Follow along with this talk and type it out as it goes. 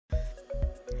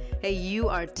Hey, you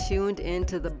are tuned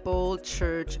into the Bold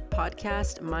Church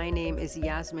podcast. My name is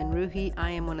Yasmin Roohi.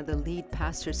 I am one of the lead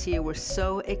pastors here. We're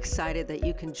so excited that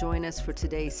you can join us for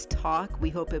today's talk. We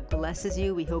hope it blesses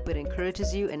you. We hope it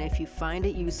encourages you. And if you find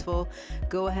it useful,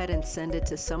 go ahead and send it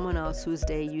to someone else whose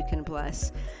day you can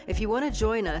bless. If you want to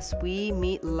join us, we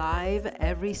meet live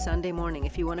every Sunday morning.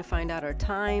 If you want to find out our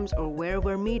times or where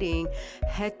we're meeting,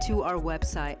 head to our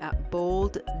website at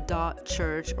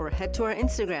bold.church or head to our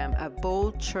Instagram at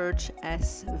boldchurchsv.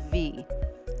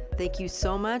 Thank you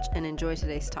so much and enjoy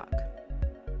today's talk.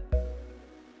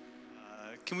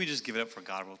 Can we just give it up for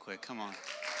God real quick? Come on.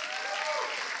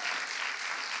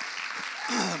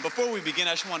 Before we begin,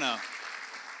 I just want to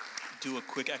do a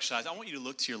quick exercise. I want you to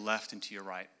look to your left and to your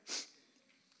right.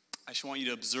 I just want you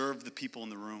to observe the people in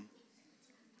the room.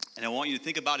 And I want you to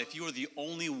think about if you were the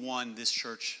only one this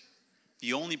church,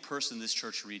 the only person this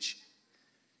church reached,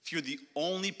 if you're the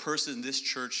only person this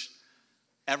church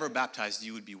ever baptized,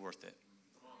 you would be worth it.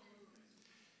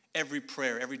 Every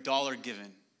prayer, every dollar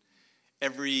given,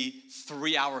 every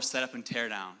 3-hour setup and tear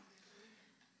down,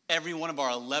 every one of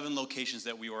our 11 locations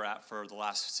that we were at for the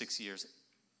last 6 years,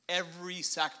 every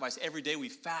sacrifice, every day we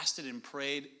fasted and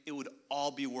prayed, it would all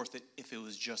be worth it if it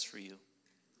was just for you.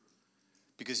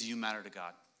 Because you matter to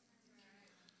God.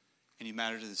 And you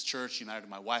matter to this church, you matter to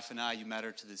my wife and I, you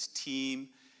matter to this team,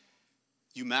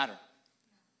 you matter.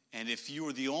 And if you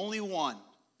were the only one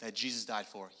that Jesus died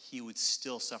for, he would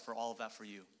still suffer all of that for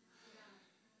you.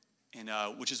 And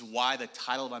which is why the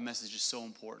title of my message is so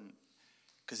important.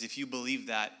 Because if you believe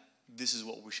that, this is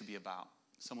what we should be about.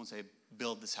 Someone say,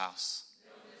 build this house.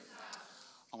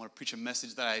 I want to preach a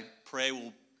message that I pray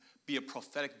will be a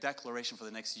prophetic declaration for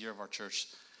the next year of our church.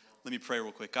 Let me pray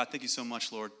real quick. God, thank you so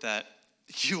much, Lord, that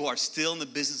you are still in the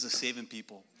business of saving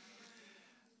people.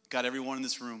 God, everyone in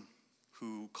this room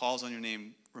who calls on your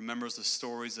name remembers the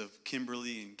stories of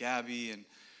Kimberly and Gabby and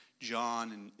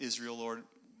John and Israel, Lord.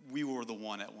 We were the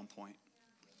one at one point.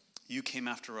 You came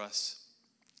after us.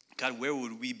 God, where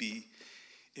would we be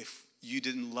if you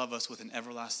didn't love us with an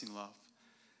everlasting love?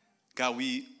 God,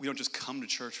 we don't just come to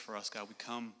church for us, God. We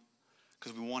come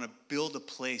because we want to build a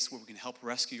place where we can help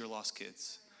rescue your lost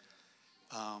kids.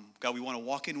 God, we want to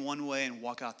walk in one way and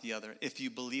walk out the other. If you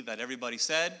believe that, everybody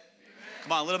said? Amen.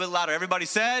 Come on, a little bit louder. Everybody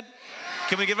said? Amen.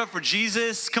 Can we give it up for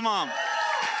Jesus? Come on.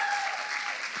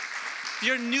 If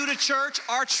you're new to church,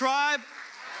 our tribe,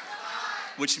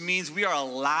 which means we are a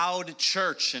loud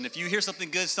church. And if you hear something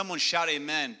good, someone shout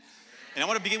amen. And I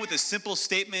want to begin with a simple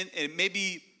statement. It may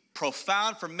be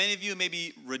profound for many of you, it may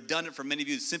be redundant for many of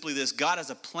you. It's simply this: God has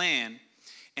a plan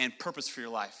and purpose for your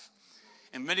life.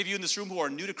 And many of you in this room who are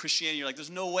new to Christianity, you're like, there's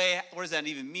no way. What does that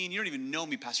even mean? You don't even know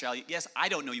me, Pastor Ali. Yes, I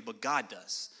don't know you, but God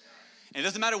does. And it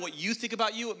doesn't matter what you think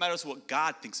about you. It matters what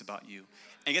God thinks about you.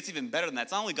 And it gets even better than that.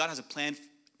 It's not only God has a plan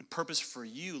and purpose for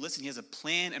you. Listen, he has a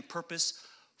plan and purpose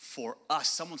for us.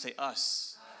 Someone say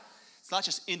us. It's not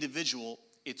just individual,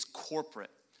 it's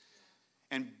corporate.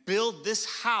 And build this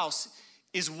house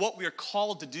is what we are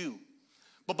called to do.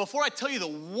 But before I tell you the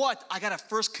what, I got to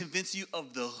first convince you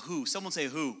of the who. Someone say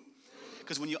who.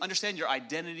 Because when you understand your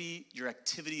identity, your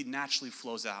activity naturally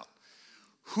flows out.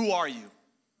 Who are you?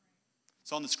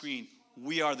 It's on the screen.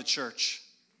 We are the church.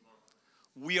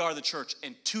 We are the church.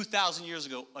 And 2,000 years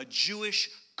ago, a Jewish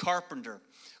carpenter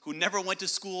who never went to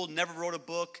school, never wrote a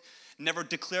book, never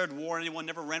declared war on anyone,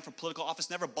 never ran for political office,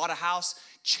 never bought a house,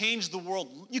 changed the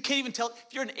world. You can't even tell,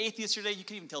 if you're an atheist today, you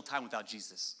can't even tell time without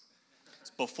Jesus. It's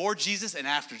before Jesus and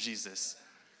after Jesus.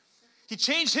 He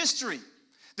changed history.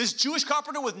 This Jewish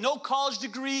carpenter with no college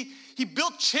degree, he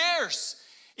built chairs.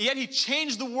 Yet he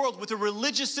changed the world with a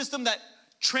religious system that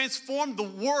transformed the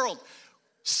world.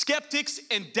 Skeptics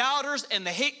and doubters and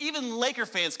even Laker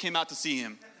fans came out to see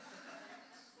him.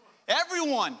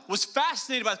 Everyone was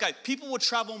fascinated by this guy. People would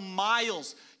travel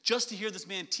miles just to hear this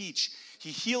man teach.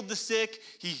 He healed the sick.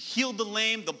 He healed the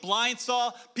lame. The blind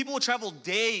saw. People would travel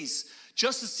days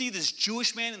just to see this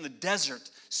Jewish man in the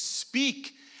desert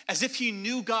speak as if he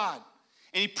knew God.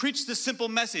 And he preached this simple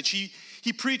message.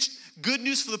 He preached good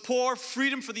news for the poor,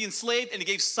 freedom for the enslaved, and he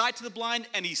gave sight to the blind,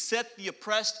 and he set the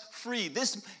oppressed free.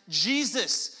 This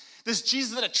Jesus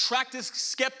that attracted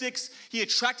skeptics, he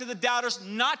attracted the doubters,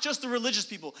 not just the religious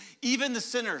people, even the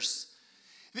sinners.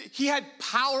 He had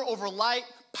power over light,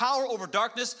 power over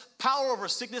darkness, power over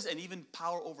sickness, and even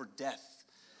power over death.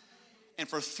 And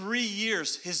for 3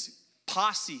 years, his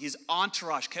posse, his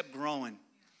entourage kept growing.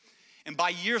 And by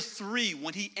year 3,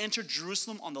 when he entered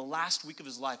Jerusalem on the last week of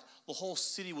his life, the whole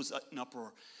city was in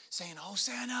uproar, saying,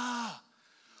 Hosanna,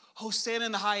 Hosanna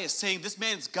in the highest, saying, this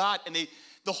man's God. And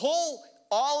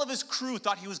all of his crew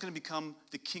thought he was going to become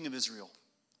the king of Israel.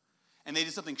 And they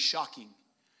did something shocking.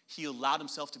 he allowed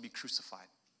himself to be crucified.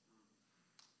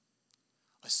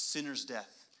 A sinner's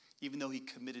death, even though he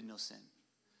committed no sin.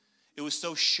 It was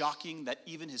so shocking that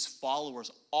even his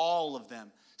followers, all of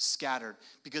them, scattered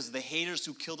because the haters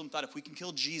who killed him thought if we can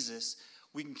kill Jesus,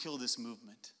 we can kill this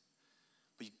movement.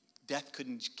 But death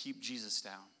couldn't keep Jesus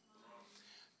down.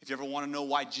 If you ever want to know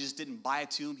why Jesus didn't buy a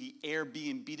tomb, he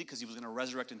Airbnb'd it because he was going to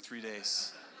resurrect in 3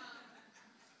 days.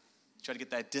 He tried to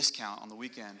get that discount on the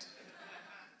weekend.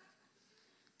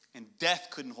 And death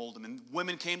couldn't hold him. And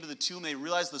women came to the tomb. They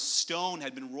realized the stone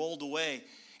had been rolled away.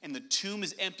 And the tomb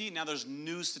is empty. Now there's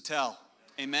news to tell.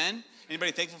 Amen?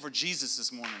 Anybody thankful for Jesus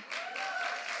this morning?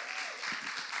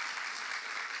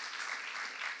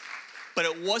 But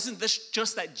it wasn't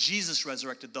just that Jesus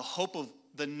resurrected, the hope of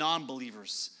the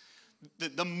non-believers.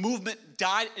 The movement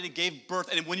died and it gave birth.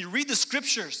 And when you read the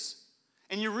scriptures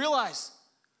and you realize,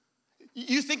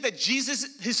 you think that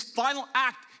Jesus, his final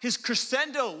act, his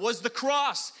crescendo was the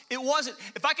cross. It wasn't.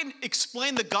 If I can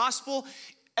explain the gospel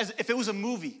as if it was a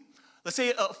movie. Let's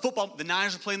say football, the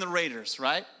Niners are playing the Raiders,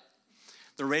 right?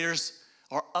 The Raiders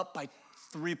are up by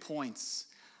 3 points.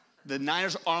 The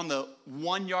Niners are on the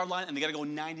 1 yard line and they got to go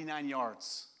 99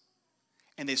 yards.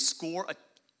 And they score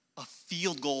a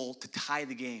field goal to tie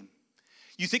the game.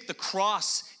 You think the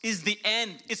cross is the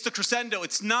end. It's the crescendo.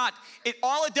 It's not.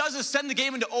 All it does is send the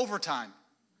game into overtime.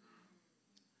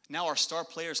 Now our star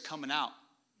player is coming out,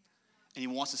 and he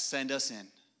wants to send us in.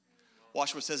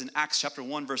 Watch what it says in Acts chapter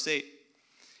 1, verse 8.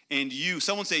 And you,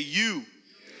 someone say you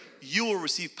will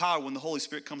receive power when the Holy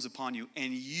Spirit comes upon you,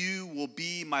 and you will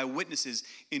be my witnesses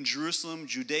in Jerusalem,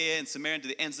 Judea, and Samaria, and to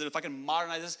the ends of it. If I can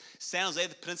modernize this, San Jose,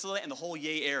 the peninsula, and the whole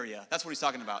Yay area. That's what he's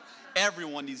talking about.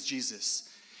 Everyone needs Jesus.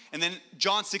 And then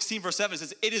John 16, verse 7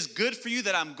 says, it is good for you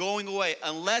that I'm going away.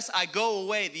 Unless I go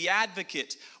away, the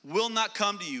advocate will not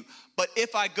come to you. But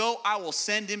if I go, I will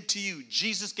send him to you.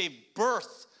 Jesus gave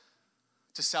birth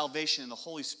to salvation, and the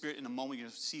Holy Spirit in a moment you're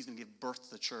going to see is going to give birth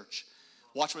to the church.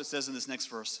 Watch what it says in this next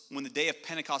verse. When the day of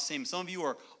Pentecost came, some of you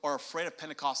are afraid of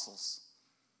Pentecostals.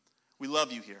 We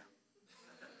love you here.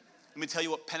 Let me tell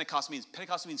you what Pentecost means.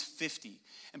 Pentecost means 50.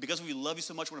 And because we love you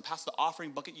so much, we're going to pass the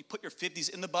offering bucket. You put your 50s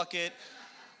in the bucket.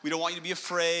 We don't want you to be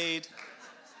afraid.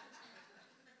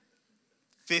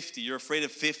 50, you're afraid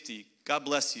of 50. God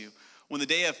bless you. When the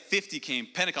day of 50 came,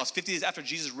 Pentecost, 50 days after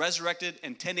Jesus resurrected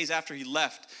and 10 days after he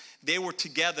left, they were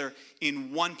together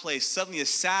in one place. Suddenly a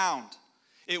sound.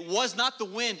 It was not the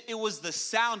wind, it was the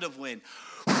sound of wind.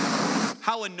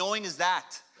 How annoying is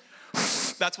that?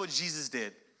 That's what Jesus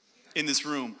did in this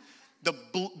room.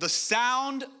 The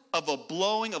sound of a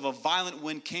blowing of a violent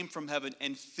wind came from heaven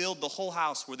and filled the whole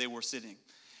house where they were sitting.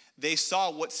 They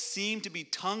saw what seemed to be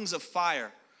tongues of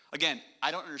fire. Again,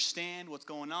 I don't understand what's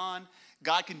going on.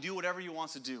 God can do whatever he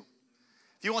wants to do.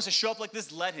 If he wants to show up like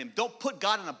this, let him. Don't put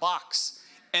God in a box.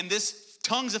 And this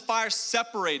tongues of fire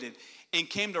separated and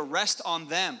came to rest on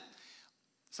them.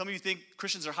 Some of you think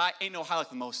Christians are high. Ain't no high like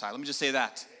the Most High. Let me just say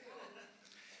that.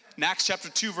 In Acts chapter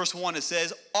 2, verse 1, it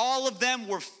says, all of them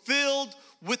were filled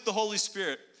with the Holy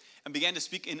Spirit and began to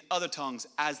speak in other tongues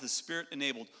as the Spirit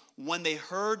enabled. When they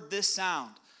heard this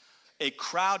sound, a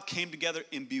crowd came together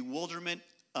in bewilderment,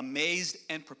 amazed,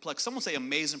 and perplexed. Someone say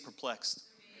amazed and perplexed.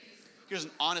 Amazed. Here's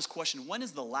an honest question. When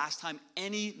is the last time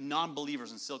any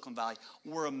non-believers in Silicon Valley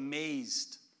were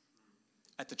amazed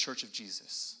at the church of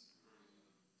Jesus?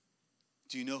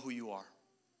 Do you know who you are?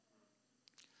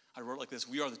 I wrote it like this.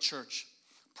 We are the church,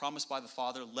 promised by the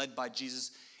Father, led by Jesus,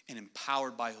 and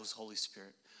empowered by his Holy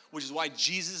Spirit. Which is why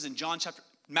Jesus in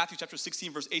Matthew chapter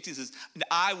 16, verse 18 says, and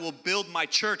I will build my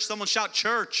church. Someone shout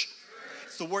church.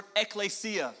 It's the word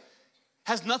ecclesia.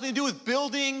 Has nothing to do with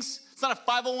buildings. It's not a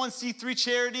 501c3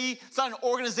 charity. It's not an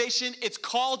organization. It's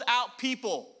called out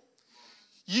people.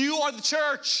 You are the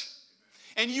church.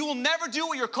 And you will never do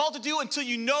what you're called to do until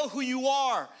you know who you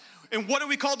are. And what are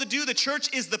we called to do? The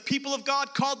church is the people of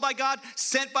God, called by God,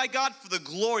 sent by God for the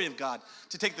glory of God,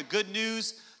 to take the good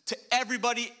news to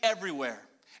everybody, everywhere.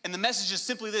 And the message is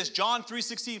simply this, John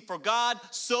 3:16, for God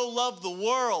so loved the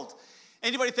world.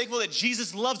 Anybody thankful that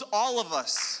Jesus loves all of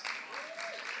us?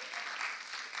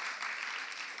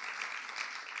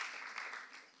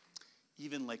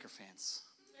 Even Laker fans.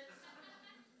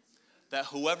 That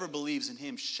whoever believes in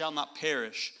him shall not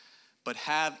perish, but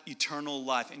have eternal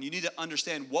life. And you need to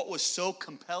understand what was so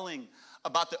compelling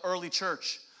about the early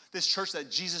church. This church that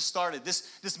Jesus started,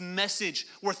 this message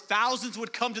where thousands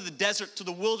would come to the desert, to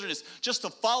the wilderness, just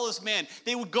to follow this man.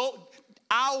 They would go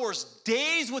hours,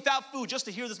 days without food just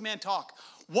to hear this man talk.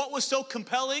 What was so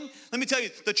compelling? Let me tell you,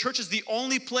 the church is the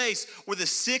only place where the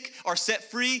sick are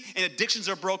set free and addictions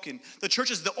are broken. The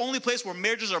church is the only place where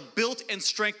marriages are built and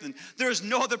strengthened. There is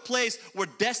no other place where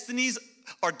destinies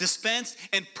are dispensed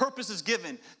and purpose is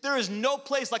given. There is no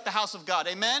place like the house of God.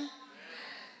 Amen? Amen.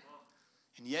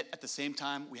 And yet, at the same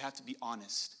time, we have to be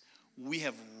honest. We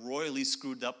have royally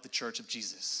screwed up the church of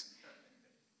Jesus.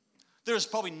 There's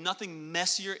probably nothing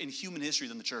messier in human history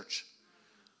than the church.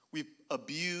 We've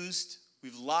abused,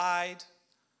 we've lied.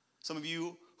 Some of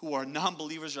you who are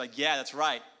non-believers are like, yeah, that's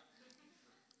right.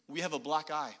 We have a black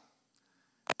eye.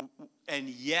 And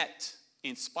yet,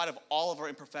 in spite of all of our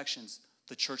imperfections,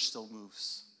 the church still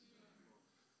moves.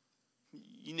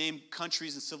 You name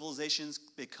countries and civilizations,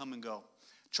 they come and go.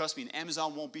 Trust me,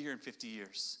 Amazon won't be here in 50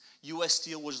 years. U.S.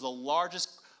 Steel, which is the largest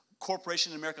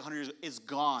corporation in America 100 years, is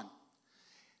gone.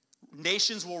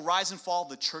 Nations will rise and fall.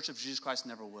 The church of Jesus Christ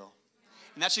never will.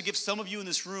 And that should give some of you in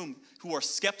this room who are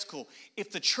skeptical.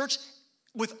 If the church,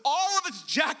 with all of its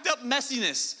jacked up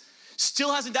messiness,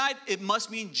 still hasn't died, it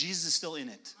must mean Jesus is still in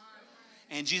it.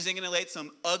 And Jesus ain't going to let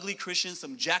some ugly Christians,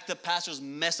 some jacked up pastors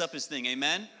mess up his thing.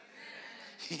 Amen?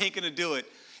 He ain't going to do it.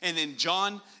 And then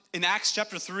John, in Acts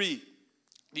chapter 3,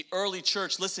 the early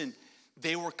church, listen,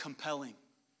 they were compelling.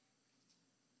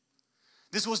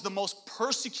 This was the most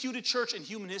persecuted church in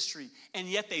human history, and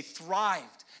yet they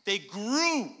thrived. They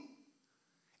grew.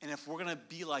 And if we're going to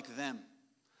be like them,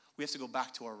 we have to go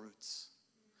back to our roots.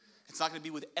 It's not going to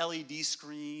be with LED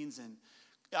screens. And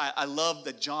I love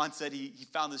that John said he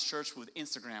found this church with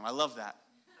Instagram. I love that.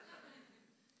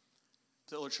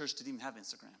 The old church didn't even have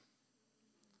Instagram.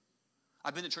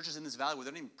 I've been to churches in this valley where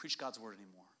they don't even preach God's word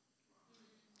anymore.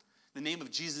 The name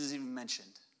of Jesus isn't even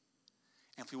mentioned.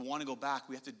 And if we want to go back,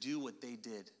 we have to do what they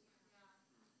did.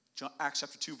 Acts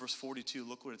chapter 2, verse 42,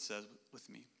 look what it says with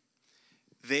me.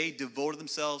 They devoted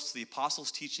themselves to the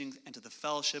apostles' teachings and to the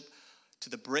fellowship, to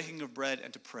the breaking of bread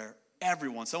and to prayer.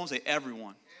 Everyone, someone say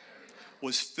everyone,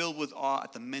 was filled with awe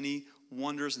at the many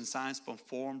wonders and signs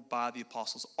performed by the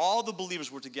apostles. All the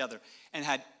believers were together and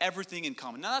had everything in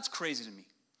common. Now that's crazy to me.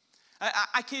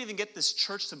 I can't even get this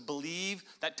church to believe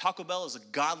that Taco Bell is a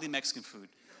godly Mexican food.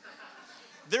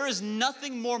 There is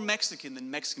nothing more Mexican than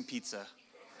Mexican pizza.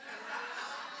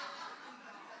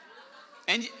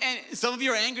 And some of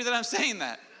you are angry that I'm saying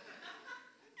that.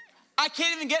 I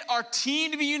can't even get our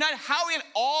team to be united. How we get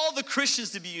all the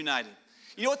Christians to be united?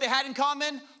 You know what they had in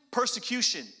common?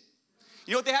 Persecution.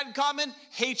 You know what they had in common?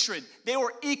 Hatred. They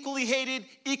were equally hated,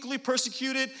 equally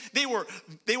persecuted. They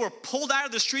were pulled out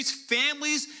of the streets.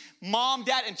 Families, mom,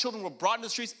 dad, and children were brought into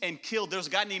the streets and killed. There was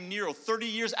a guy named Nero, 30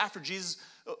 years after Jesus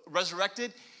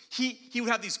resurrected. He would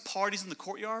have these parties in the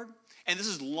courtyard. And this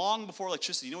is long before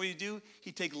electricity. You know what he'd do?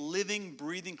 He'd take living,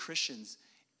 breathing Christians,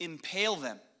 impale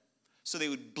them so they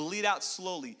would bleed out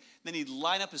slowly. Then he'd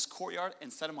line up his courtyard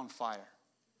and set them on fire.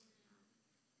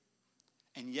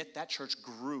 And yet that church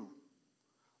grew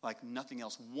like nothing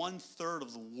else. 1/3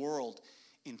 of the world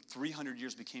in 300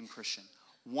 years became Christian.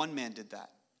 One man did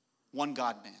that. One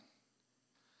God man.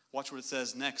 Watch what it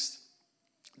says next.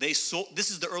 This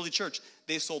is the early church.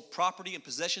 They sold property and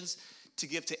possessions to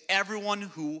give to everyone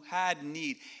who had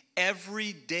need.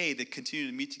 Every day they continued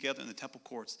to meet together in the temple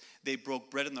courts. They broke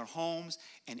bread in their homes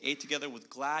and ate together with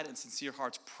glad and sincere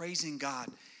hearts, praising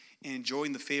God and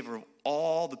enjoying the favor of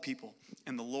all the people.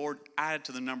 And the Lord added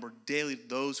to the number daily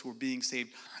those who were being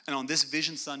saved. And on this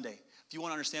Vision Sunday, if you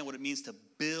want to understand what it means to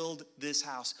build this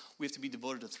house, we have to be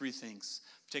devoted to 3 things.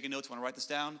 If you're taking notes, you want to write this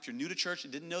down. If you're new to church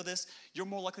and didn't know this, you're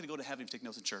more likely to go to heaven if you take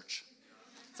notes in church.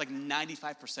 It's like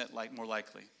 95% more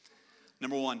likely.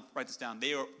 Number 1, write this down.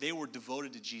 They were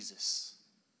devoted to Jesus.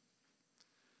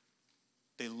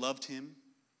 They loved him.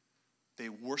 They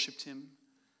worshiped him.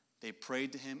 They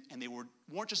prayed to him. And they weren't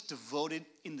just devoted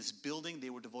in this building. They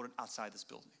were devoted outside this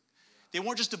building. They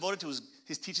weren't just devoted to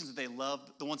his teachings that they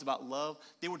loved, the ones about love.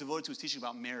 They were devoted to his teaching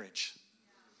about marriage.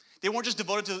 They weren't just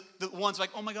devoted to the ones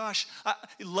like, oh my gosh,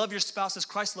 love your spouse as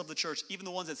Christ loved the church. Even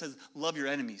the ones that says, love your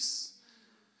enemies.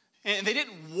 And they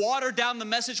didn't water down the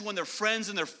message when their friends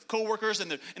and their coworkers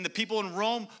and the people in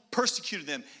Rome persecuted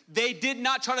them. They did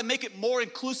not try to make it more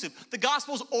inclusive. The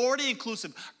gospel is already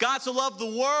inclusive. God so loved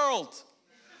the world.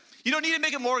 You don't need to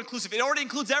make it more inclusive. It already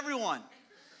includes everyone.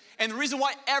 And the reason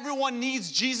why everyone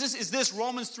needs Jesus is this,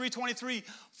 Romans 3:23.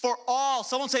 For all,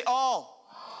 someone say all.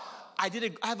 I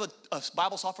have a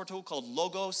Bible software tool called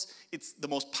Logos. It's the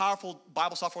most powerful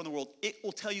Bible software in the world. It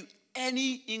will tell you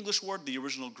any English word, the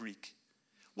original Greek.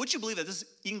 Would you believe that this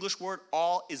English word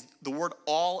all is the word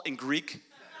all in Greek?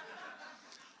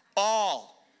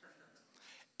 All.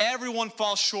 Everyone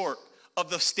falls short of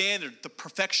the standard, the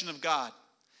perfection of God.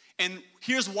 And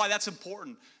here's why that's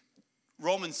important.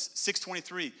 Romans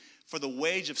 6:23, for the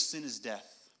wage of sin is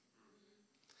death.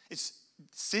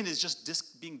 Sin is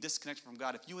just being disconnected from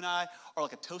God. If you and I are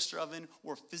like a toaster oven,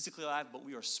 we're physically alive, but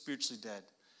we are spiritually dead.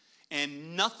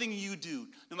 And nothing you do,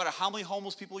 no matter how many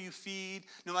homeless people you feed,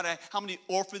 no matter how many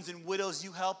orphans and widows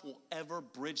you help, will ever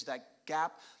bridge that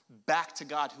gap back to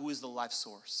God, who is the life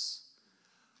source.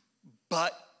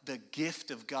 But the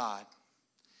gift of God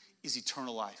is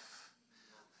eternal life.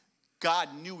 God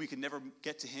knew we could never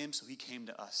get to him, so he came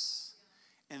to us.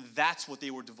 And that's what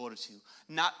they were devoted to.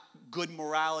 Not good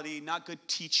morality, not good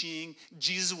teaching.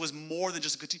 Jesus was more than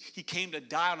just a good teacher. He came to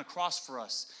die on a cross for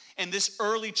us. And this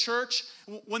early church,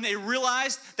 when they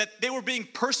realized that they were being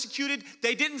persecuted,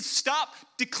 they didn't stop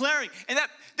declaring. And that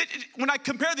when I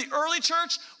compare the early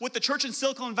church with the church in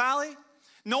Silicon Valley,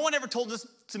 no one ever told this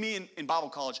to me in Bible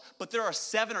college, but there are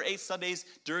 7 or 8 Sundays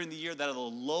during the year that are the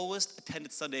lowest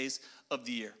attended Sundays of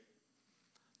the year.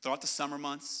 They're not the summer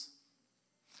months.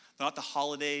 They're not the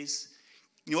holidays.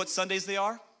 You know what Sundays they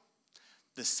are?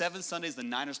 The 7 Sundays the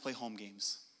Niners play home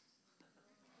games.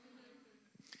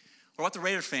 What about the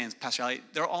Raider fans, Pastor Ali?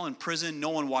 They're all in prison. No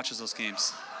one watches those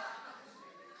games.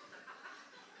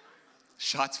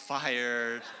 Shots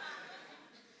fired.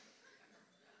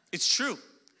 It's true.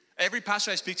 Every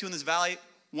pastor I speak to in this valley,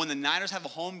 when the Niners have a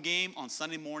home game on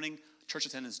Sunday morning, church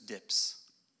attendance dips.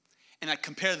 And I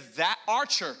compare that, our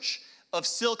church of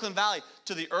Silicon Valley,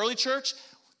 to the early church.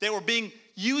 They were being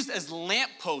used as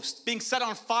lampposts, being set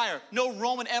on fire. No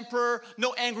Roman emperor,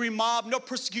 no angry mob, no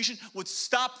persecution would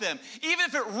stop them. Even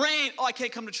if it rained, I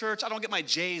can't come to church. I don't get my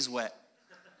J's wet.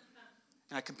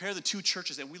 And I compare the two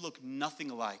churches, and we look nothing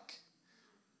alike.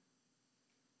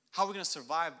 How are we going to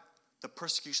survive the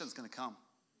persecution that's going to come?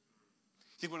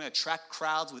 You think we're going to attract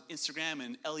crowds with Instagram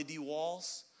and LED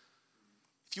walls?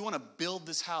 If you want to build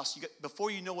this house, before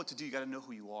you know what to do, you got to know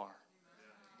who you are.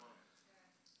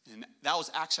 And that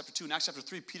was Acts chapter 2. In Acts chapter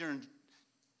 3, Peter and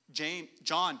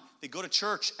John, they go to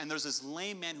church, and there's this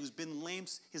lame man who's been lame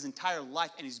his entire life,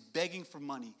 and he's begging for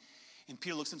money. And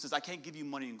Peter looks at him and says, I can't give you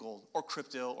money in gold or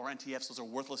crypto or NTFs. Those are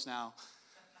worthless now.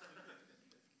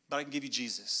 But I can give you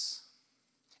Jesus.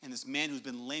 And this man who's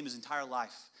been lame his entire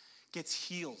life gets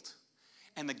healed.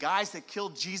 And the guys that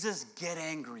killed Jesus get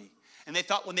angry. And they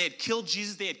thought when they had killed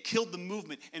Jesus, they had killed the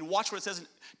movement. And watch what it says in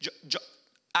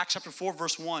Acts chapter 4,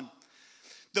 verse 1.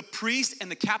 The priest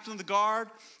and the captain of the guard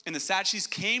and the Sadducees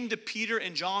came to Peter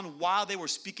and John while they were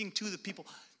speaking to the people.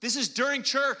 This is during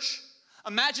church.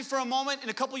 Imagine for a moment, in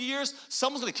a couple of years,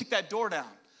 someone's going to kick that door down.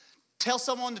 Tell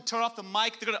someone to turn off the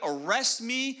mic. They're going to arrest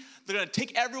me. They're going to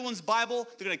take everyone's Bible.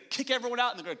 They're going to kick everyone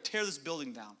out, and they're going to tear this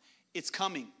building down. It's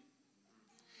coming.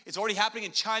 It's already happening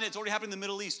in China. It's already happening in the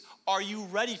Middle East. Are you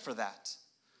ready for that?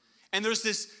 And there's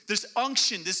this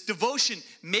unction, this devotion.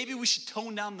 Maybe we should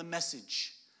tone down the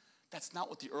message. That's not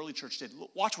what the early church did.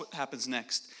 Watch what happens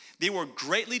next. They were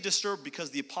greatly disturbed because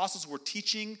the apostles were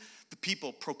teaching the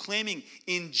people, proclaiming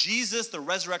in Jesus the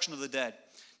resurrection of the dead.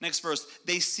 Next verse.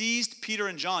 They seized Peter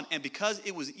and John, and because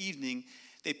it was evening,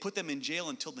 they put them in jail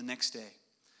until the next day.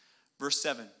 Verse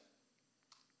 7.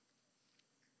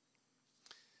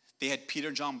 They had Peter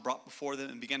and John brought before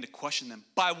them and began to question them.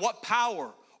 By what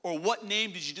power or what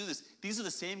name did you do this? These are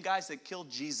the same guys that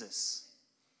killed Jesus.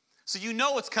 So you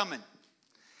know what's coming.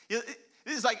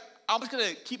 It's like, I'm just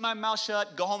going to keep my mouth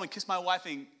shut, go home and kiss my wife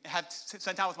and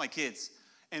spend time with my kids.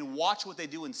 And watch what they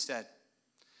do instead.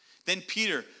 Then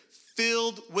Peter,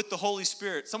 filled with the Holy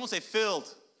Spirit. Someone say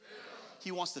filled.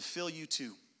 He wants to fill you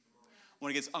too. When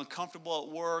it gets uncomfortable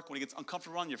at work, when it gets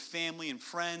uncomfortable around your family and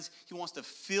friends, he wants to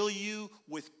fill you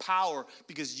with power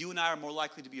because you and I are more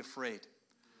likely to be afraid.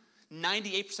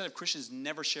 98% of Christians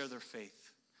never share their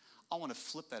faith. I want to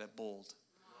flip that at Bold,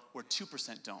 where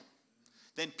 2% don't.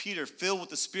 Then Peter, filled with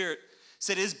the Spirit,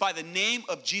 said, it is by the name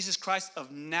of Jesus Christ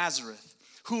of Nazareth,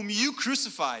 whom you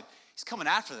crucified. He's coming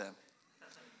after them.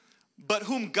 But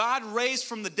whom God raised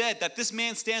from the dead, that this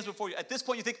man stands before you. At this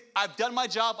point, you think, I've done my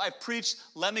job, I've preached,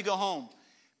 let me go home.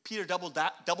 Peter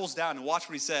doubles down and watch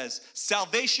what he says.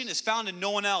 Salvation is found in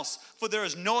no one else, for there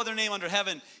is no other name under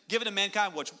heaven given to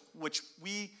mankind which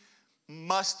we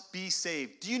must be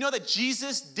saved. Do you know that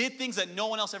Jesus did things that no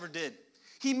one else ever did?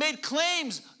 He made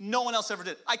claims no one else ever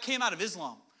did. I came out of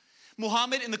Islam.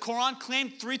 Muhammad in the Quran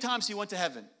claimed 3 times he went to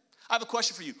heaven. I have a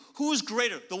question for you. Who is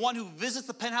greater, the one who visits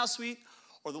the penthouse suite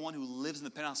or the one who lives in the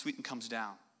penthouse suite and comes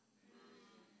down?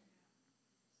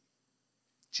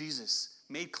 Jesus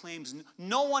made claims.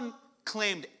 No one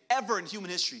claimed ever in human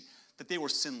history that they were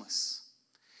sinless.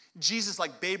 Jesus,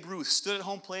 like Babe Ruth, stood at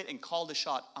home plate and called a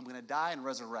shot. I'm going to die and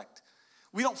resurrect.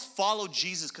 We don't follow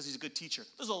Jesus because he's a good teacher.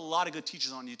 There's a lot of good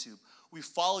teachers on YouTube. We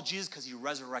follow Jesus because he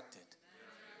resurrected.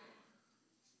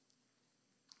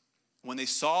 When they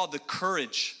saw the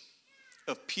courage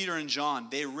of Peter and John,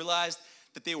 they realized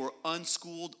that they were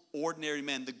unschooled, ordinary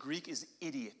men. The Greek is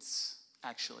idiots,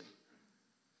 actually.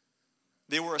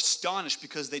 They were astonished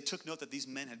because they took note that these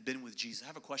men had been with Jesus. I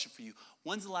have a question for you.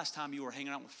 When's the last time you were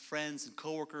hanging out with friends and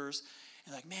coworkers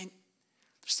and like, man,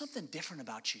 there's something different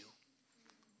about you?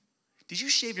 Did you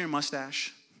shave your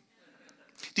mustache?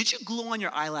 Did you glue on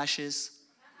your eyelashes?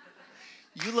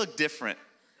 You look different.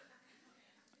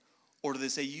 Or do they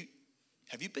say,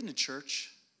 have you been to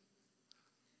church?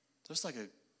 There's like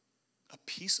a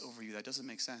peace over you that doesn't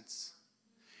make sense.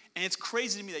 And it's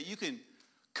crazy to me that you can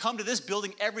come to this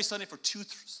building every Sunday for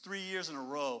 2-3 years in a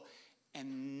row,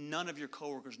 and none of your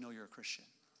coworkers know you're a Christian.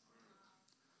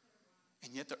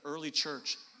 And yet the early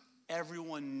church,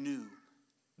 everyone knew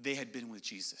they had been with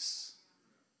Jesus.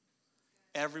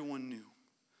 Everyone knew.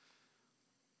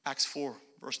 Acts 4,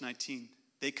 verse 19.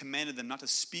 They commanded them not to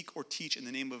speak or teach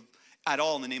at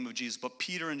all in the name of Jesus. But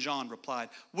Peter and John replied,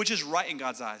 which is right in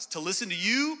God's eyes, to listen to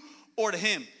you or to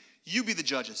him? You be the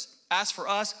judges. As for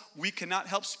us, we cannot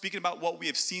help speaking about what we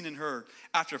have seen and heard.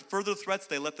 After further threats,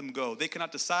 they let them go. They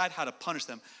cannot decide how to punish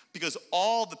them because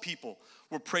all the people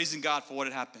were praising God for what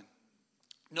had happened.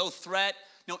 No threat,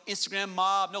 no Instagram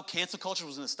mob, no cancel culture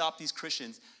was going to stop these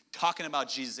Christians talking about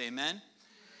Jesus. Amen?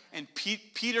 And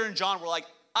Peter and John were like,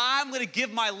 I'm going to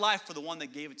give my life for the one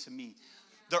that gave it to me.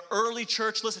 The early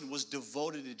church, listen, was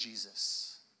devoted to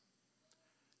Jesus.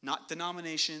 Not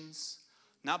denominations,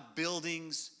 not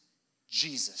buildings,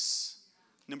 Jesus.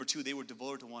 Number 2, they were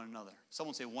devoted to one another.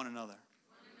 Someone say one another.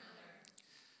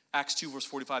 Acts 2, verse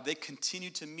 45. They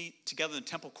continued to meet together in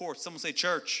temple courts. Someone say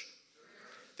church.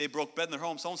 They broke bread in their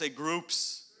homes. Someone say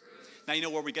groups. Now you know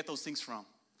where we get those things from.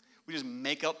 We just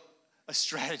make up a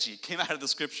strategy. It came out of the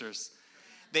scriptures.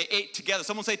 They ate together.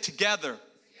 Someone say together.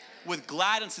 With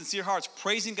glad and sincere hearts,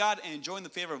 praising God and enjoying the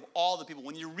favor of all the people.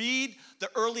 When you read the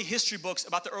early history books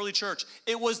about the early church,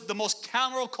 it was the most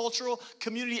countercultural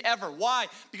community ever. Why?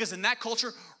 Because in that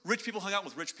culture, rich people hung out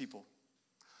with rich people.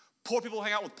 Poor people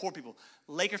hung out with poor people.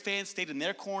 Laker fans stayed in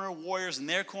their corner, Warriors in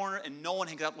their corner, and no one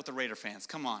hung out with the Raider fans.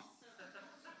 Come on.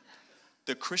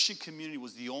 The Christian community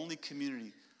was the only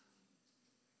community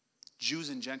Jews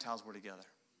and Gentiles were together.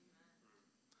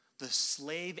 The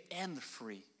slave and the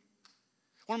free.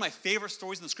 One of my favorite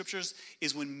stories in the scriptures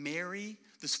is when Mary,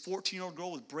 this 14-year-old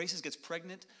girl with braces, gets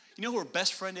pregnant. You know who her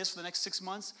best friend is for the next 6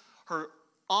 months? Her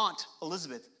aunt,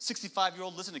 Elizabeth,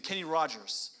 65-year-old, listens to Kenny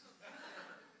Rogers.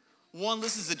 One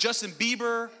listens to Justin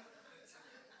Bieber.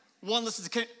 One listens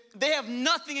to Kenny. They have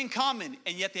nothing in common,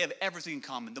 and yet they have everything in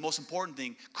common. The most important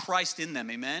thing, Christ in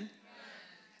them, amen?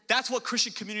 That's what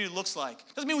Christian community looks like.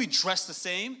 Doesn't mean we dress the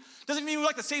same. Doesn't mean we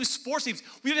like the same sports teams.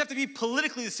 We don't have to be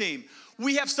politically the same.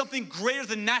 We have something greater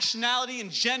than nationality and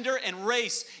gender and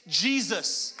race.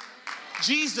 Jesus.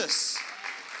 Jesus.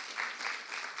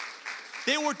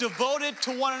 They were devoted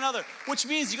to one another, which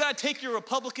means you got to take your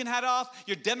Republican hat off,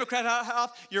 your Democrat hat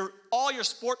off, all your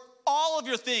sport, all of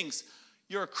your things.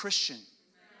 You're a Christian.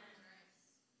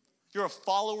 You're a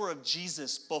follower of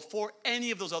Jesus before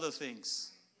any of those other things.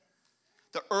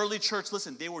 The early church,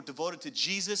 listen, they were devoted to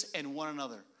Jesus and one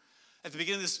another. At the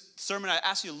beginning of this sermon, I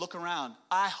asked you to look around.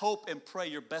 I hope and pray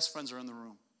your best friends are in the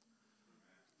room.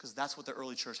 Because that's what the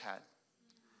early church had.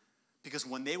 Because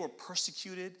when they were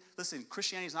persecuted, listen,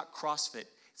 Christianity is not CrossFit.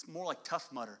 It's more like Tough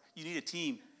Mudder. You need a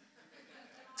team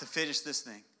to finish this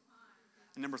thing.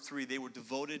 And number 3, they were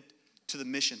devoted to the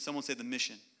mission. Someone say the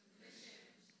mission.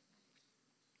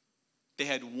 They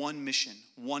had one mission,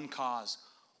 one cause,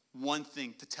 one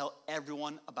thing, to tell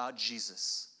everyone about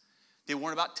Jesus. They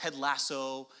weren't about Ted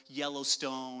Lasso,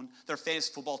 Yellowstone, their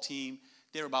fantasy football team.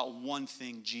 They were about one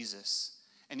thing, Jesus.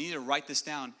 And you need to write this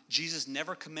down. Jesus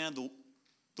never commanded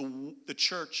the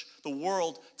church, the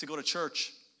world, to go to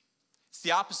church. It's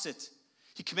the opposite.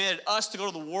 He commanded us to go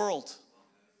to the world.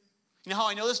 You know how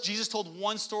I know this? Jesus told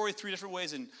one story 3 different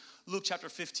ways in Luke chapter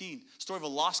 15. Story of a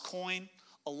lost coin,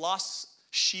 a lost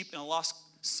sheep, and a lost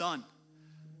son.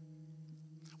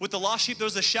 With the lost sheep, there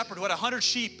was a shepherd who had 100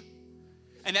 sheep.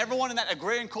 And everyone in that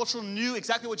agrarian culture knew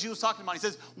exactly what Jesus was talking about. He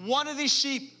says, one of these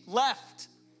sheep left.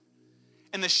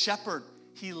 And the shepherd,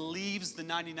 he leaves the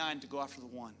 99 to go after the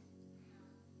one.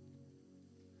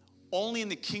 Only in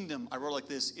the kingdom, I wrote like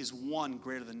this, is one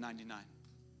greater than 99.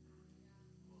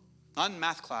 Not in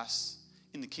math class,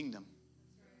 in the kingdom.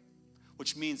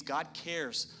 Which means God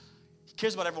cares. He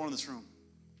cares about everyone in this room.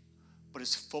 But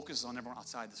his focus is on everyone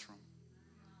outside this room.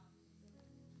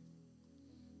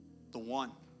 The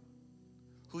one.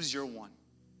 Who's your one?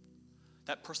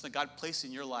 That person that God placed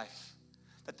in your life.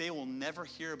 That they will never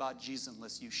hear about Jesus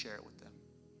unless you share it with them.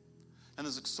 And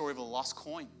there's a story of a lost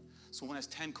coin. So one has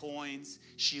 10 coins.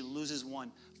 She loses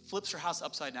one. Flips her house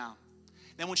upside down.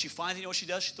 Then when she finds it, you know what she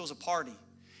does? She throws a party.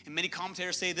 And many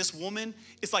commentators say this woman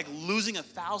is like losing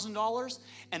 $1,000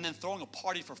 and then throwing a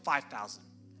party for $5,000.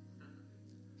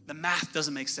 The math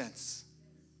doesn't make sense.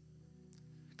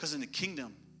 Because in the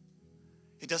kingdom,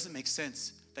 it doesn't make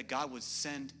sense that God would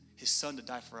send his son to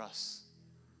die for us.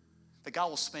 That God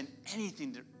will spend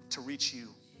anything to reach you.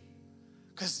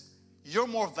 Because you're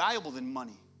more valuable than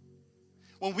money.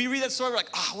 When we read that story, we're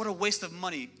like, what a waste of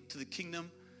money. To the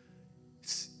kingdom,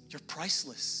 you're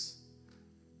priceless.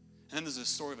 And then there's a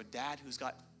story of a dad who's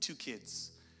got 2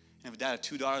 kids. And if a dad had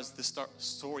 2 daughters, this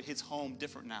story hits home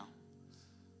different now.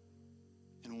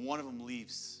 And one of them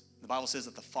leaves. The Bible says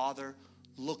that the father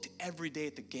looked every day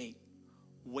at the gate,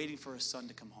 waiting for his son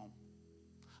to come home.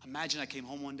 Imagine I came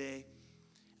home one day,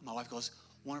 and my wife goes,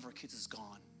 one of our kids is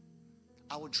gone.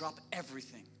 I would drop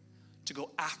everything to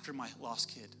go after my lost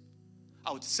kid.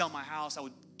 I would sell my house. I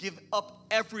would give up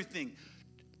everything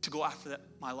to go after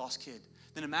my lost kid.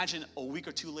 Then imagine a week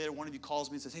or 2 later, one of you calls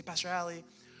me and says, hey, Pastor Allie,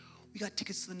 we got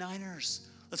tickets to the Niners.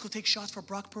 Let's go take shots for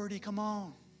Brock Purdy. Come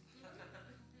on.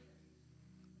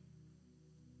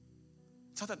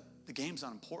 It's not that the game's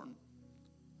not important.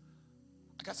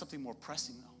 I got something more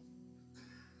pressing, though.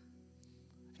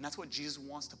 And that's what Jesus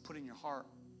wants to put in your heart.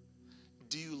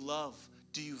 Do you love?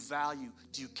 Do you value?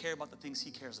 Do you care about the things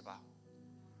he cares about?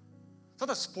 It's not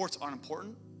that sports aren't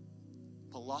important,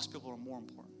 but lost people are more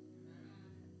important.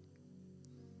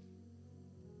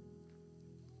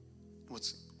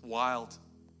 What's wild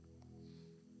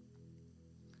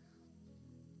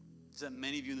is that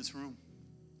many of you in this room,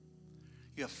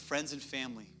 you have friends and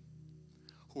family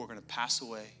who are going to pass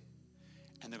away,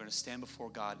 and they're going to stand before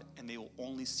God, and they will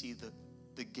only see the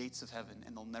gates of heaven,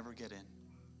 and they'll never get in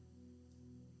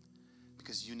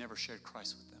because you never shared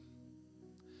Christ with them,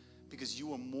 because you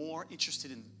were more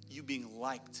interested in you being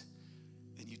liked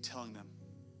than you telling them.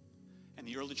 And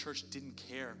the early church didn't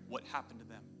care what happened to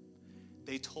them.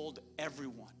 They told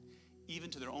everyone, even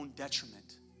to their own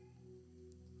detriment,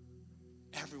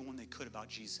 everyone they could about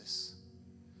Jesus.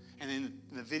 And in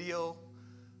the video,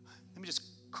 let me just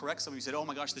correct some of you. Said, oh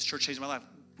my gosh, this church changed my life.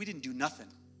 We didn't do nothing.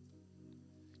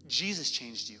 Jesus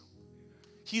changed you.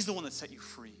 He's the one that set you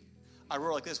free. I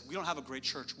wrote like this: we don't have a great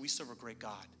church. We serve a great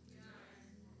God.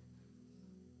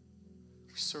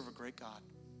 We serve a great God.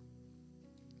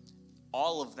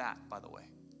 All of that, by the way,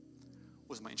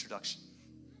 was my introduction.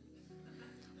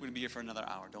 We're going to be here for another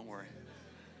hour. Don't worry.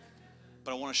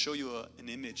 But I want to show you an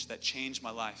image that changed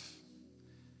my life.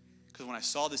 Because when I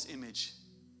saw this image,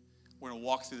 we're going to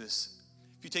walk through this.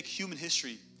 If you take human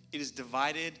history, it is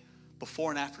divided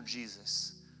before and after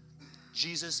Jesus.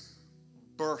 Jesus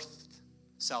birthed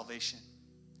salvation.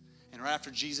 And right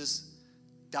after Jesus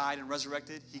died and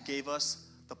resurrected, he gave us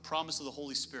the promise of the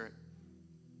Holy Spirit.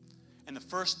 And the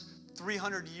first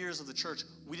 300 years of the church,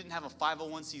 we didn't have a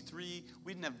 501c3,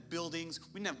 we didn't have buildings,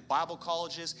 we didn't have Bible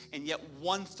colleges, and yet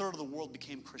 1/3 of the world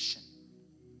became Christian.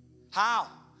 How?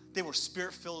 They were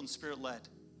spirit-filled and spirit-led.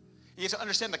 And you have to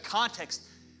understand the context.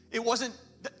 It was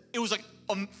like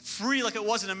free like it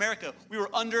was in America. We were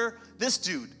under this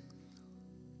dude.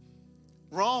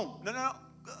 Rome. No.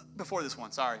 Before this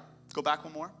one, sorry. Go back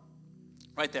one more.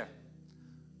 Right there.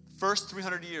 First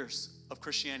 300 years of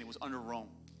Christianity was under Rome.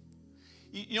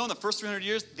 You know, in the first 300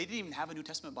 years, they didn't even have a New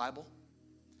Testament Bible.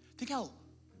 Think how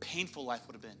painful life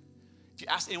would have been. If you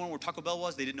asked anyone where Taco Bell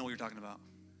was, they didn't know what you're talking about.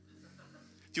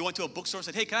 If you went to a bookstore and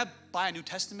said, hey, can I buy a New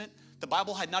Testament? The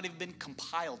Bible had not even been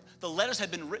compiled. The letters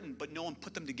had been written, but no one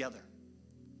put them together.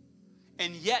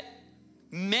 And yet,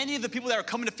 many of the people that were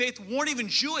coming to faith weren't even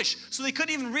Jewish, so they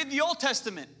couldn't even read the Old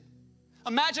Testament.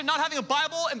 Imagine not having a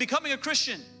Bible and becoming a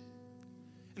Christian.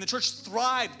 And the church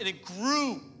thrived and it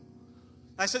grew.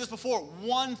 I said this before,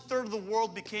 1/3 of the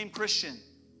world became Christian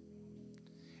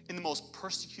in the most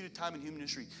persecuted time in human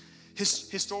history.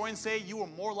 Historians say you were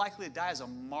more likely to die as a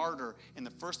martyr in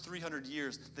the first 300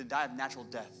 years than die of natural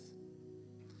death.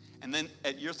 And then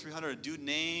at year 300, a dude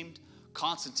named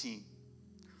Constantine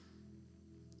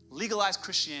legalized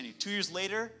Christianity. 2 years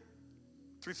later,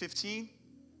 315,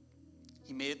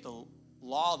 he made it the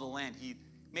law of the land. He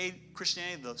made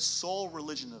Christianity the sole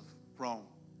religion of Rome.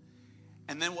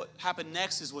 And then what happened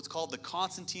next is what's called the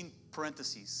Constantine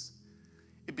parentheses.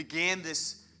 It began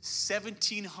this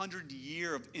 1700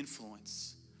 year of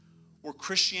influence where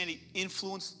Christianity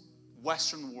influenced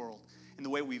Western world in the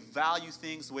way we value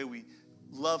things, the way we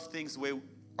love things, the way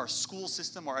our school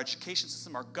system, our education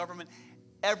system, our government,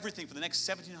 everything for the next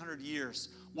 1700 years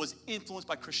was influenced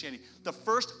by Christianity. The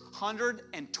first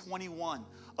 121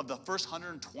 of the first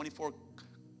 124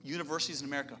 universities in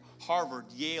America,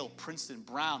 Harvard, Yale, Princeton,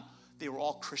 Brown, they were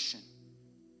all Christian.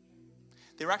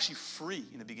 They were actually free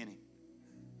in the beginning.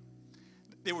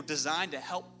 They were designed to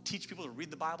help teach people to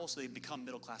read the Bible so they become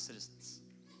middle-class citizens.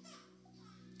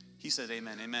 He said,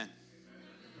 amen, amen.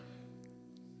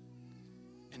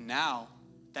 And now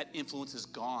that influence is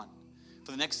gone.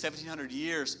 For the next 1,700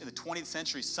 years in the 20th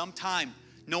century, sometime,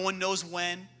 no one knows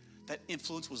when, that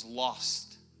influence was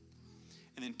lost.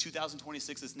 And in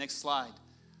 2026, this next slide,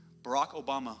 Barack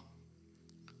Obama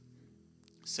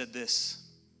said this: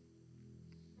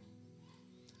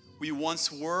 "We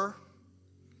once were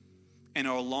and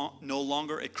are no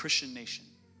longer a Christian nation."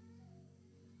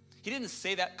 He didn't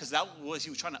say that because he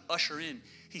was trying to usher in.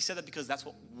 He said that because that's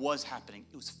what was happening.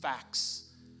 It was facts.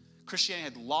 Christianity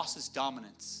had lost its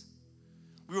dominance.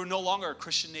 We were no longer a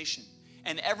Christian nation.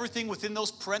 And everything within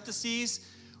those parentheses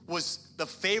was the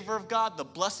favor of God, the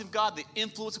blessing of God, the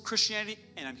influence of Christianity.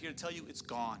 And I'm here to tell you, it's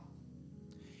gone.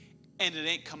 And it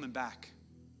ain't coming back.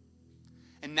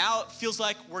 And now it feels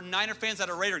like we're Niner fans at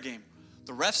a Raider game.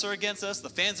 The refs are against us. The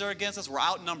fans are against us. We're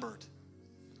outnumbered.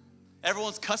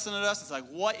 Everyone's cussing at us. It's like,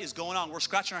 what is going on? We're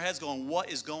scratching our heads going,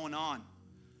 what is going on?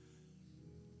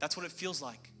 That's what it feels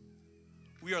like.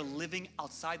 We are living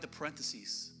outside the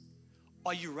parentheses.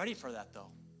 Are you ready for that, though? Or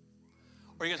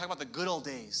are you going to talk about the good old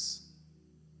days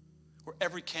where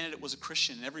every candidate was a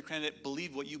Christian and every candidate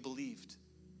believed what you believed?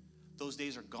 Those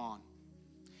days are gone.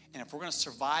 And if we're going to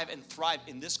survive and thrive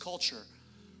in this culture,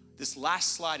 this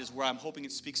last slide is where I'm hoping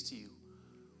it speaks to you.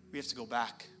 We have to go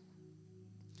back.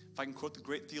 If I can quote the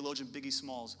great theologian Biggie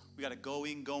Smalls, we got to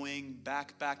going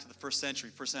back to the first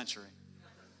century.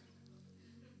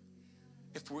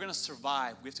 If we're going to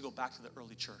survive, we have to go back to the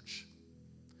early church.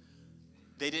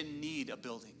 They didn't need a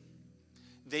building.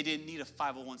 They didn't need a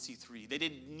 501c3. They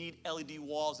didn't need LED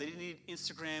walls. They didn't need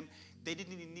Instagram. They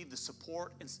didn't even need the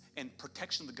support and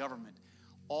protection of the government.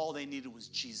 All they needed was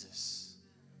Jesus.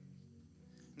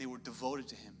 And they were devoted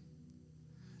to him.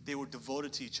 They were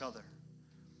devoted to each other.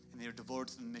 And they were devoted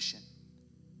to the mission.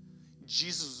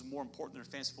 Jesus was more important than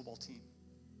their fantasy football team.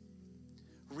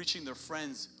 Reaching their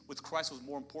friends with Christ was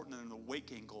more important than their weight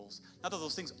gain goals. Not that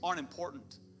those things aren't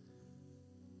important,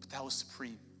 but that was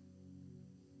supreme.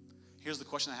 Here's the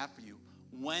question I have for you.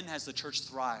 When has the church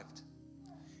thrived?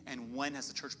 And when has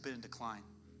the church been in decline?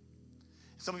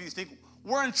 Some of you think,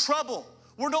 we're in trouble.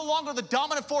 We're no longer the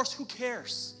dominant force. Who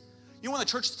cares? You know when the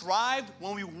church thrived?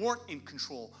 When we weren't in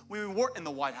control. When we weren't in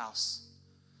the White House.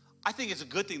 I think it's a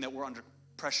good thing that we're under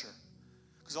pressure.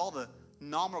 Because all the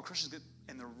nominal Christians get,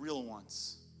 and the real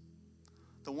ones.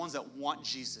 The ones that want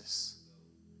Jesus.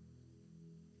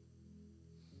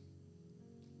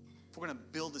 If we're going to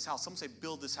build this house, someone say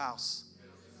build this house.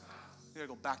 We got to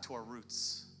go back to our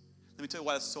roots. Let me tell you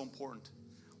why that's so important.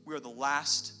 We are the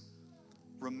last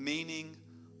remaining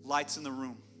lights in the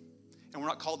room. And we're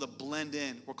not called to blend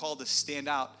in. We're called to stand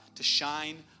out, to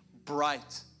shine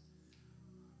bright.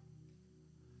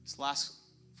 This last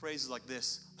phrase is like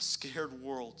this: a scared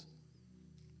world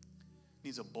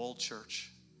needs a bold church.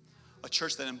 A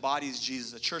church that embodies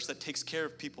Jesus, a church that takes care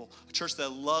of people, a church that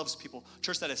loves people, a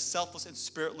church that is selfless and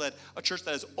spirit-led, a church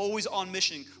that is always on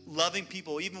mission, loving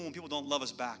people even when people don't love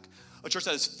us back, a church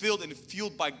that is filled and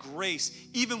fueled by grace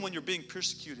even when you're being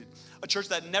persecuted, a church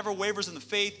that never wavers in the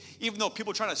faith even though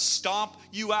people are trying to stomp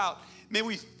you out. May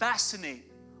we fascinate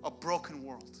a broken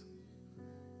world.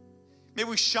 May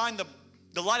we shine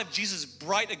the light of Jesus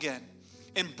bright again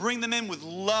and bring them in with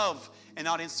love and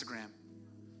not Instagram.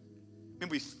 May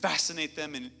we fascinate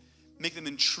them and make them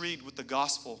intrigued with the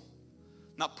gospel,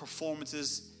 not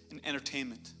performances and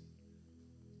entertainment.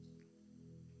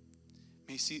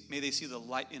 May they see the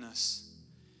light in us,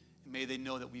 and may they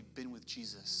know that we've been with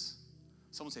Jesus.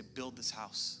 Someone say, build this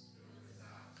house.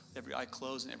 Every eye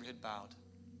closed and every head bowed.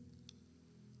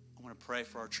 I want to pray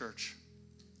for our church.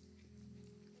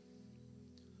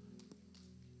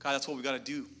 God, that's what we got to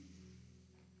do.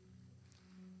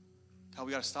 God,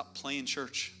 we got to stop playing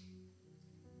church.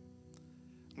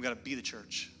 We got to be the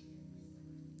church.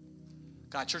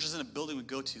 God, church isn't a building we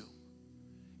go to.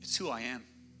 It's who I am.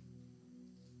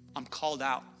 I'm called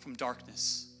out from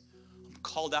darkness. I'm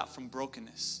called out from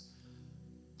brokenness.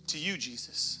 To you,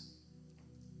 Jesus.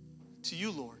 To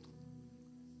you, Lord.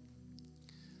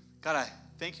 God, I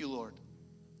thank you, Lord,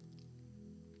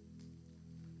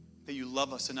 that you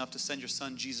love us enough to send your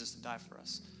son, Jesus, to die for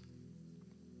us.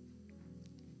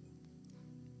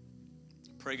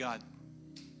 Pray, God,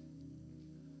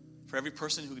 for every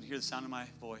person who can hear the sound of my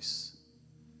voice,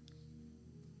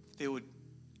 they would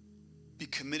be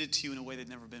committed to you in a way they've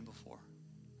never been before.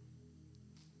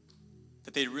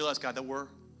 That they'd realize, God, that we're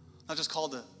not just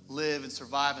called to live and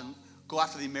survive and go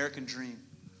after the American dream,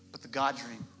 but the God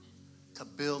dream, to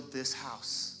build this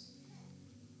house.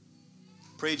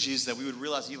 Pray, Jesus, that we would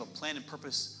realize that you have a plan and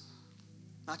purpose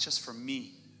not just for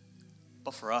me,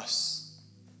 but for us.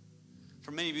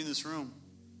 For many of you in this room,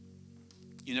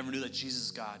 you never knew that Jesus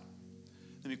is God.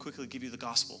 Let me quickly give you the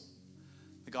gospel.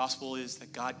 The gospel is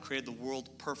that God created the world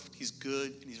perfect. He's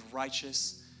good and he's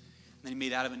righteous. And then he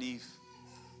made Adam and Eve.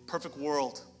 Perfect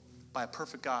world by a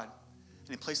perfect God. And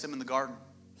he placed them in the garden.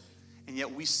 And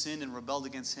yet we sinned and rebelled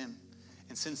against him.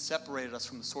 And sin separated us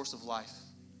from the source of life.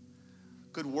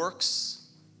 Good works,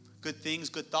 good things,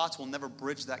 good thoughts will never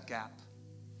bridge that gap.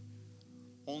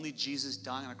 Only Jesus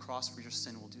dying on a cross for your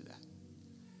sin will do that.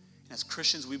 And as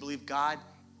Christians, we believe God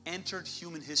entered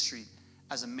human history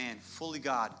as a man, fully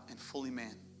God and fully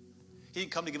man. He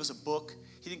didn't come to give us a book.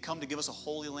 He didn't come to give us a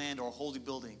holy land or a holy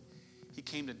building. He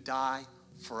came to die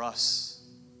for us,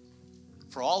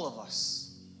 for all of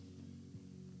us.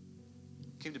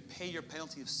 He came to pay your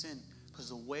penalty of sin because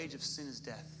the wage of sin is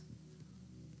death.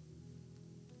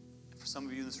 And for some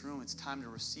of you in this room, it's time to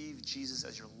receive Jesus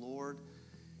as your Lord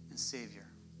and Savior.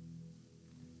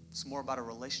 It's more about a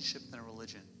relationship than a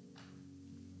religion.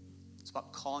 It's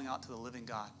about calling out to the living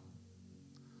God,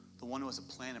 the one who has a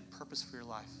plan and purpose for your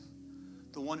life,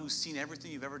 the one who's seen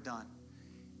everything you've ever done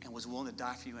and was willing to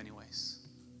die for you anyways.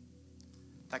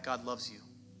 That God loves you.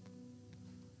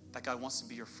 That God wants to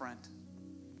be your friend.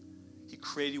 He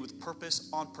created you with purpose,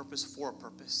 on purpose, for a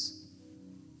purpose.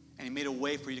 And he made a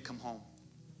way for you to come home.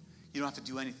 You don't have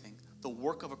to do anything. The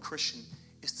work of a Christian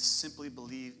is to simply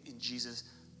believe in Jesus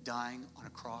dying on a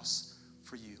cross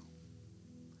for you.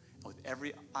 And with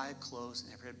every eye closed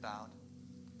and every head bowed,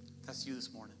 if that's you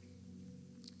this morning,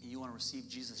 and you want to receive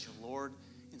Jesus as your Lord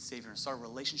and Savior and start a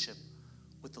relationship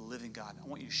with the living God, I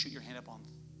want you to shoot your hand up on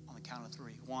the count of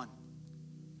 3. 1,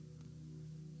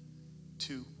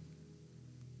 2,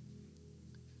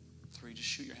 3. Just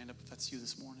shoot your hand up if that's you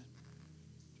this morning.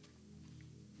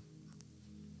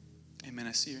 Amen.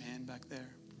 I see your hand back there.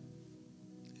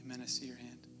 Amen. I see your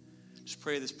hand. Just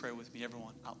pray this prayer with me,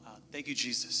 everyone, out loud. Thank you,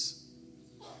 Jesus,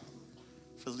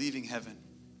 for leaving heaven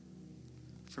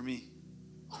for me.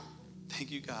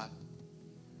 Thank you, God,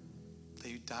 that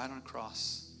you died on a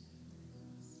cross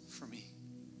for me.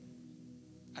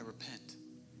 I repent.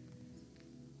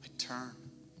 I turn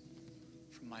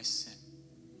from my sin,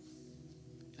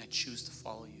 and I choose to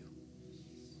follow you.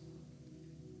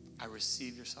 I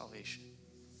receive your salvation,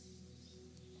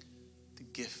 the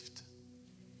gift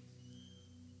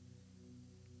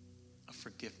of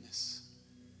forgiveness.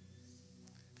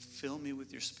 Fill me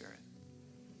with your Spirit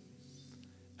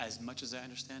as much as I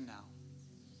understand now.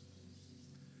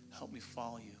 Help me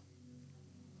follow you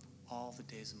all the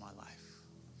days of my life.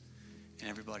 And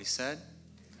everybody said,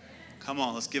 come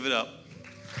on, let's give it up.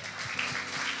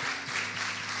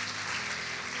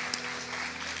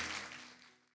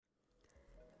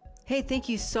 Hey, thank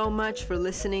you so much for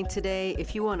listening today.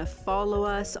 If you want to follow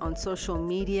us on social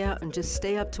media and just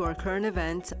stay up to our current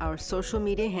events, our social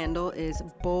media handle is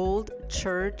Bold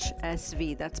Church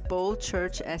SV. That's Bold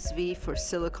Church SV for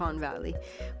Silicon Valley.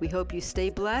 We hope you stay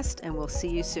blessed, and we'll see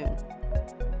you soon.